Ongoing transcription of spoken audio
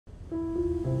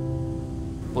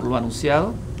por lo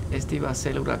anunciado, este iba a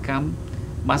ser el huracán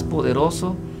más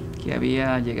poderoso que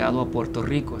había llegado a Puerto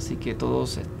Rico, así que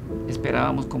todos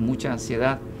esperábamos con mucha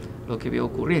ansiedad lo que iba a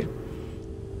ocurrir.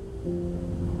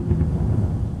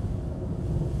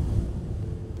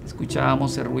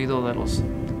 Escuchábamos el ruido de los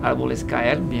árboles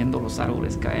caer, viendo los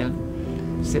árboles caer.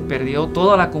 Se perdió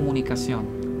toda la comunicación.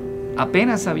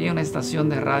 Apenas había una estación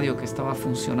de radio que estaba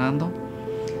funcionando,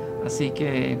 así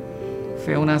que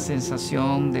fue una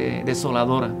sensación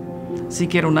desoladora. Así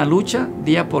que era una lucha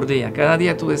día por día. Cada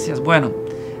día tú decías, bueno,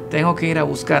 tengo que ir a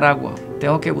buscar agua,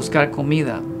 tengo que buscar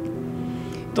comida.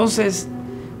 Entonces,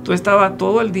 tú estabas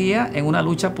todo el día en una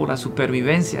lucha por la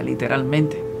supervivencia,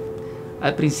 literalmente.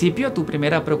 Al principio, tu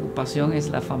primera preocupación es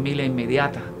la familia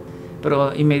inmediata,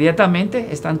 pero inmediatamente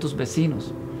están tus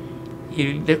vecinos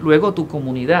y luego tu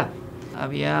comunidad.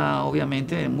 Había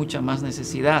obviamente mucha más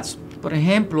necesidad. Por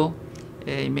ejemplo,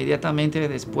 inmediatamente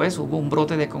después hubo un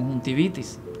brote de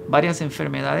conjuntivitis. Varias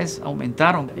enfermedades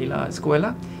aumentaron y la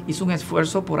escuela hizo un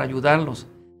esfuerzo por ayudarlos.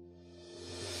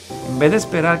 En vez de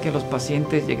esperar que los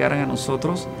pacientes llegaran a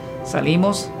nosotros,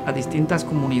 salimos a distintas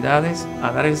comunidades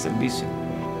a dar el servicio.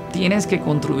 Tienes que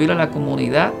contribuir a la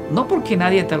comunidad, no porque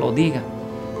nadie te lo diga,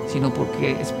 sino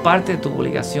porque es parte de tu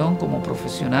obligación como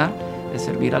profesional de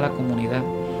servir a la comunidad.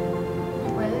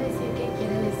 ¿Puede decir qué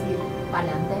quiere decir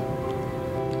pa'lante?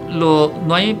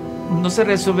 No se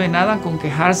resuelve nada con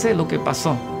quejarse de lo que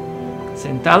pasó.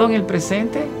 Sentado en el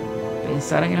presente,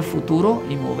 pensar en el futuro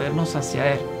y movernos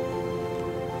hacia él.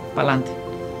 Pa'lante.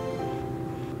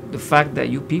 The fact that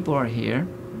you people are here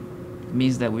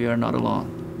means that we are not alone.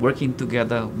 Working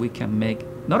together, we can make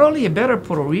not only a better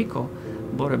Puerto Rico,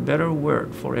 but a better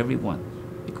world for everyone,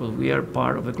 because we are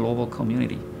part of a global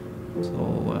community.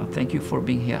 So thank you for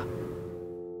being here.